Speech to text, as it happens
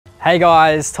Hey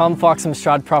guys, Tom Fox from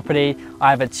Stroud Property. I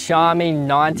have a charming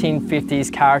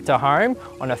 1950s character home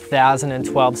on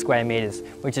 1,012 square meters,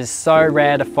 which is so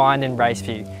rare to find in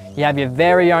Raceview. You have your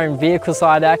very own vehicle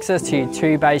side access to your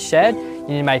 2-bay shed. You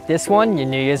need to make this one your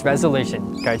New Year's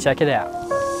resolution. Go check it out.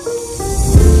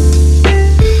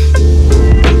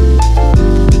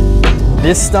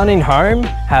 This stunning home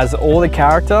has all the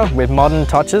character with modern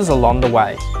touches along the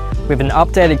way. With an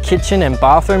updated kitchen and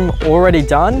bathroom already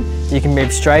done, you can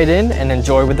move straight in and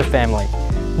enjoy with the family.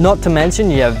 Not to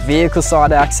mention you have vehicle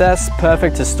side access,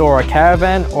 perfect to store a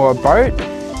caravan or a boat,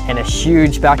 and a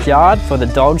huge backyard for the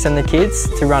dogs and the kids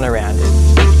to run around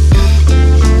in.